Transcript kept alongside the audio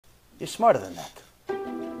You're smarter than that.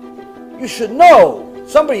 You should know.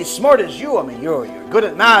 Somebody as smart as you, I mean, you're good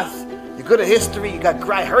at math, you're good at history,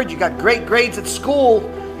 I heard you got great grades at school,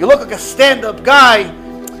 you look like a stand-up guy,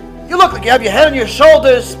 you look like you have your head on your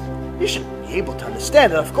shoulders. You should be able to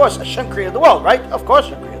understand that, of course, Hashem created the world, right? Of course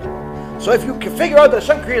Hashem created the world. So if you can figure out that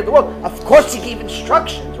Hashem created the world, of course He gave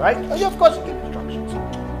instructions, right? Oh yeah, of course He gave instructions.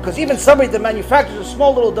 Because even somebody that manufactures a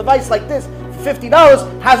small little device like this for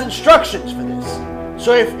 $50 has instructions for this.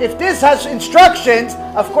 So if this has instructions,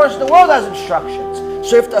 of course the world has instructions.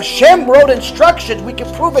 So if Hashem wrote instructions, we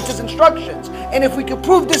can prove it's His instructions. And if we can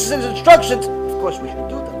prove this is His instructions, of course we should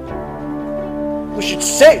do them. We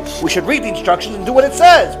should read the instructions and do what it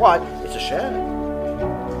says. Why? It's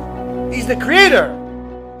Hashem. He's the creator.